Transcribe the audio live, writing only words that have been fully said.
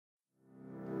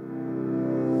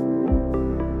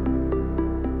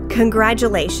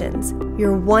Congratulations!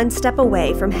 You're one step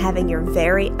away from having your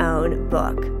very own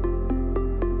book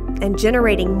and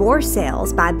generating more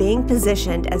sales by being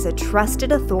positioned as a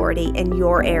trusted authority in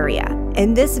your area.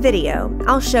 In this video,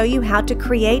 I'll show you how to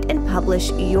create and publish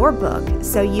your book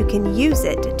so you can use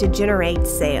it to generate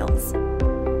sales.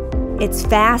 It's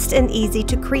fast and easy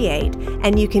to create,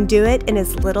 and you can do it in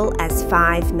as little as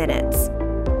 5 minutes.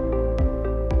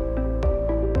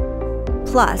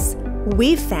 Plus,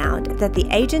 we've found that the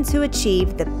agents who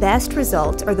achieve the best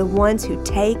results are the ones who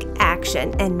take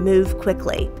action and move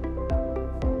quickly.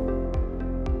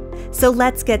 So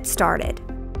let's get started.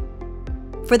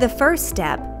 For the first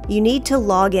step, you need to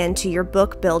log into your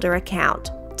Book Builder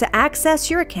account. To access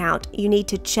your account, you need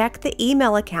to check the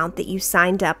email account that you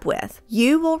signed up with.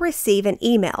 You will receive an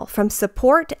email from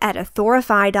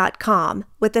support@authorify.com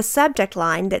with a subject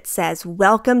line that says,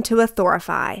 "Welcome to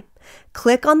Authorify."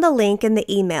 Click on the link in the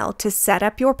email to set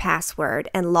up your password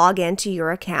and log into your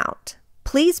account.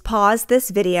 Please pause this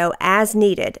video as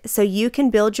needed so you can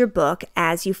build your book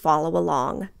as you follow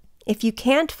along. If you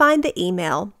can't find the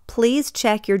email, please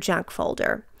check your junk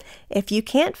folder. If you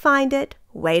can't find it,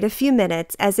 wait a few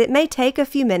minutes, as it may take a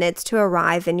few minutes to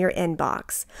arrive in your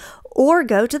inbox. Or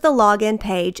go to the login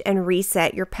page and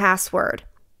reset your password.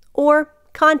 Or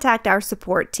contact our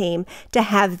support team to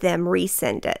have them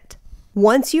resend it.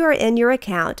 Once you are in your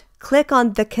account, click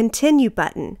on the Continue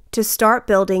button to start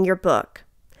building your book.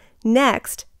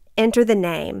 Next, enter the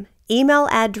name, email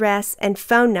address, and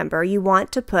phone number you want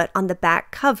to put on the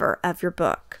back cover of your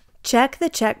book. Check the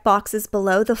checkboxes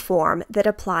below the form that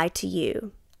apply to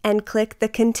you, and click the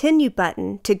Continue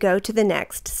button to go to the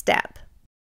next step.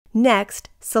 Next,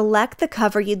 select the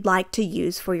cover you'd like to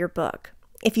use for your book.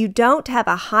 If you don't have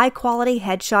a high-quality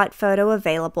headshot photo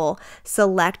available,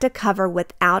 select a cover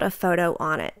without a photo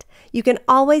on it. You can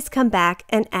always come back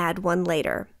and add one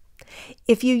later.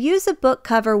 If you use a book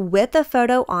cover with a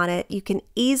photo on it, you can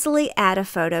easily add a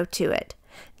photo to it.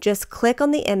 Just click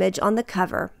on the image on the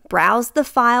cover, browse the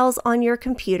files on your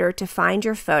computer to find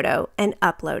your photo, and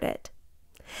upload it.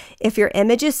 If your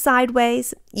image is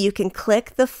sideways, you can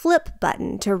click the flip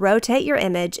button to rotate your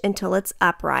image until it's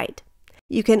upright.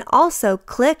 You can also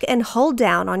click and hold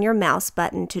down on your mouse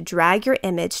button to drag your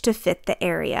image to fit the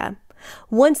area.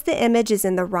 Once the image is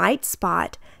in the right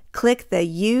spot, click the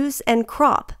Use and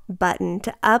Crop button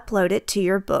to upload it to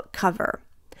your book cover.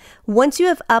 Once you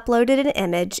have uploaded an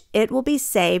image, it will be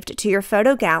saved to your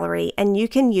photo gallery and you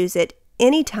can use it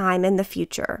anytime in the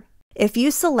future. If you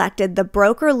selected the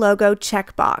broker logo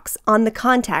checkbox on the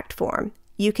contact form,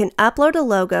 you can upload a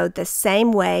logo the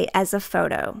same way as a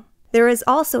photo. There is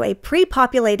also a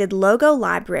pre-populated logo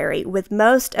library with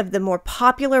most of the more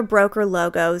popular broker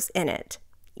logos in it.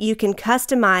 You can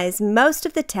customize most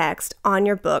of the text on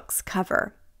your book's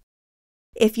cover.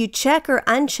 If you check or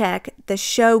uncheck the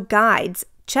Show Guides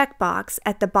checkbox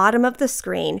at the bottom of the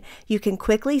screen, you can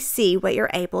quickly see what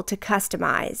you're able to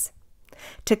customize.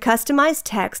 To customize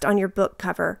text on your book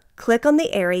cover, click on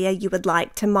the area you would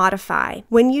like to modify.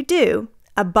 When you do,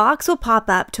 a box will pop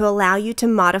up to allow you to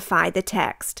modify the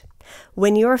text.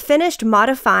 When you are finished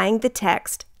modifying the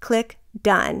text, click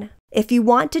Done. If you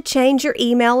want to change your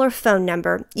email or phone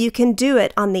number, you can do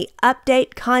it on the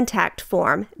Update Contact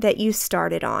form that you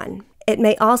started on. It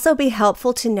may also be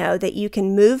helpful to know that you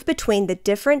can move between the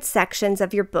different sections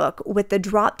of your book with the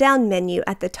drop-down menu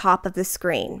at the top of the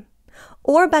screen,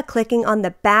 or by clicking on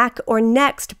the Back or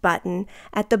Next button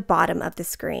at the bottom of the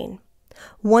screen.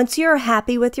 Once you are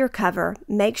happy with your cover,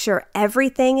 make sure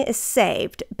everything is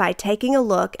saved by taking a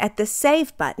look at the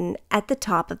Save button at the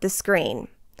top of the screen.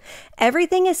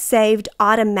 Everything is saved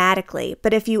automatically,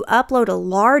 but if you upload a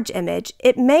large image,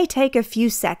 it may take a few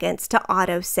seconds to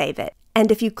auto-save it.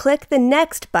 And if you click the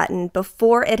Next button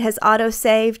before it has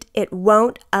auto-saved, it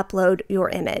won't upload your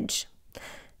image.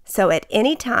 So at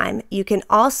any time, you can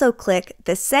also click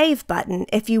the Save button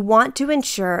if you want to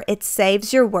ensure it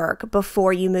saves your work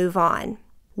before you move on.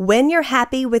 When you're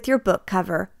happy with your book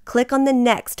cover, click on the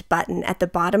Next button at the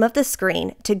bottom of the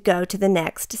screen to go to the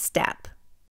next step.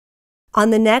 On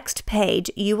the next page,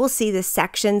 you will see the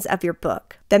sections of your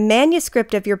book. The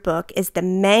manuscript of your book is the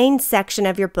main section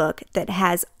of your book that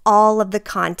has all of the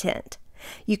content.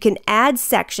 You can add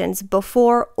sections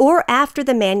before or after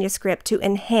the manuscript to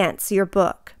enhance your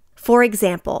book. For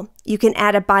example, you can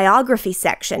add a biography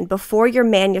section before your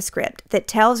manuscript that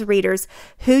tells readers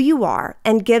who you are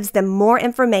and gives them more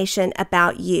information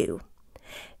about you.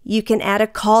 You can add a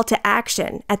call to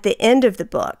action at the end of the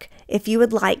book if you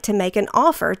would like to make an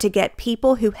offer to get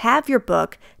people who have your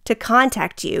book to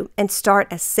contact you and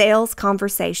start a sales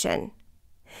conversation.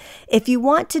 If you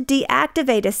want to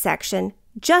deactivate a section,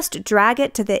 Just drag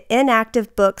it to the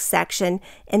Inactive Books section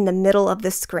in the middle of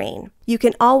the screen. You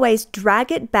can always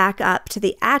drag it back up to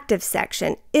the Active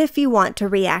section if you want to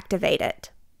reactivate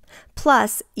it.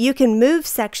 Plus, you can move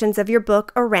sections of your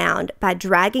book around by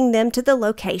dragging them to the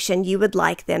location you would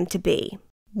like them to be.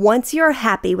 Once you're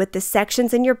happy with the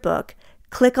sections in your book,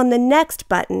 click on the Next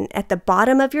button at the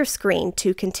bottom of your screen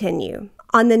to continue.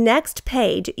 On the next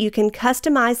page, you can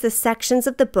customize the sections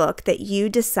of the book that you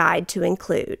decide to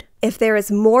include. If there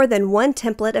is more than one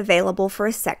template available for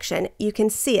a section, you can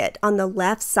see it on the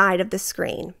left side of the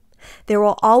screen. There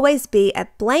will always be a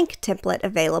blank template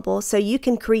available so you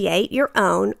can create your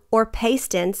own or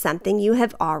paste in something you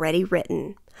have already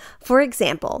written. For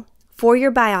example, for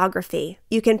your biography,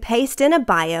 you can paste in a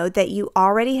bio that you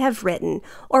already have written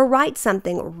or write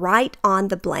something right on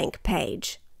the blank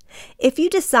page. If you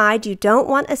decide you don't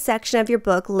want a section of your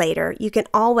book later, you can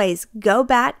always go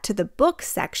back to the book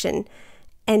section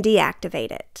and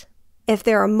deactivate it. If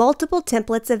there are multiple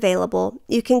templates available,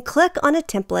 you can click on a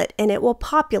template and it will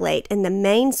populate in the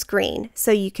main screen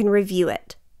so you can review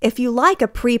it. If you like a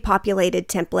pre-populated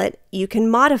template, you can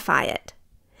modify it.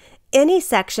 Any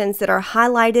sections that are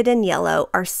highlighted in yellow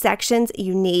are sections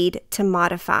you need to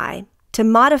modify. To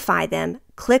modify them,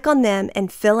 click on them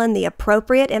and fill in the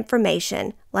appropriate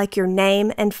information like your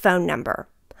name and phone number.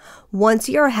 Once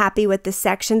you are happy with the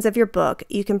sections of your book,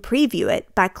 you can preview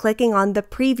it by clicking on the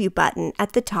Preview button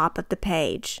at the top of the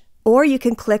page. Or you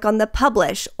can click on the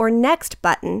Publish or Next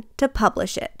button to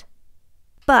publish it.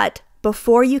 But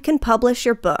before you can publish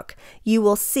your book, you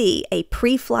will see a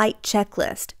pre-flight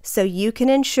checklist so you can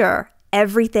ensure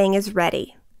everything is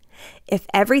ready. If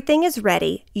everything is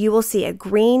ready, you will see a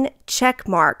green check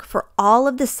mark for all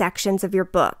of the sections of your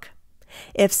book.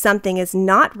 If something is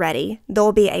not ready, there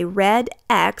will be a red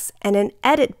X and an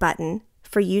Edit button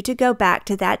for you to go back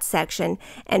to that section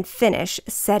and finish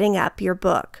setting up your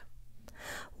book.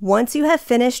 Once you have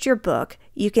finished your book,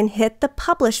 you can hit the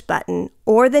Publish button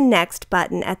or the Next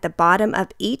button at the bottom of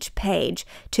each page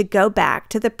to go back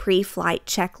to the pre-flight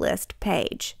checklist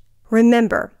page.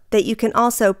 Remember that you can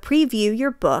also preview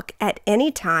your book at any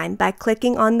time by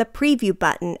clicking on the Preview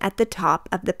button at the top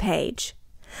of the page.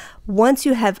 Once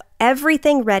you have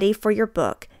everything ready for your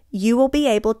book, you will be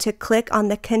able to click on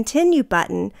the Continue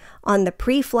button on the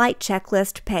pre-flight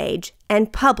checklist page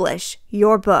and publish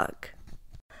your book.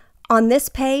 On this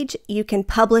page, you can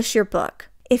publish your book.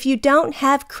 If you don't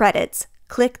have credits,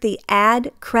 click the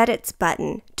Add Credits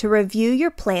button to review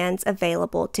your plans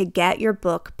available to get your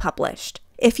book published.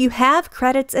 If you have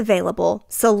credits available,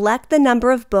 select the number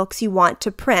of books you want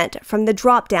to print from the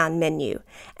drop-down menu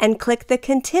and click the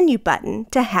Continue button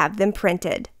to have them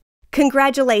printed.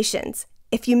 Congratulations!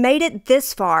 If you made it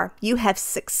this far, you have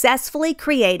successfully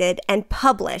created and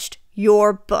published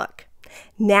your book.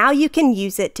 Now you can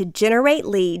use it to generate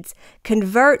leads,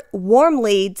 convert warm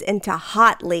leads into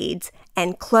hot leads,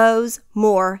 and close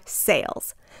more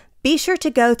sales. Be sure to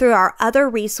go through our other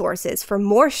resources for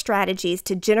more strategies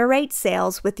to generate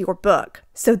sales with your book.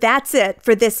 So that's it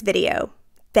for this video.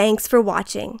 Thanks for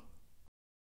watching.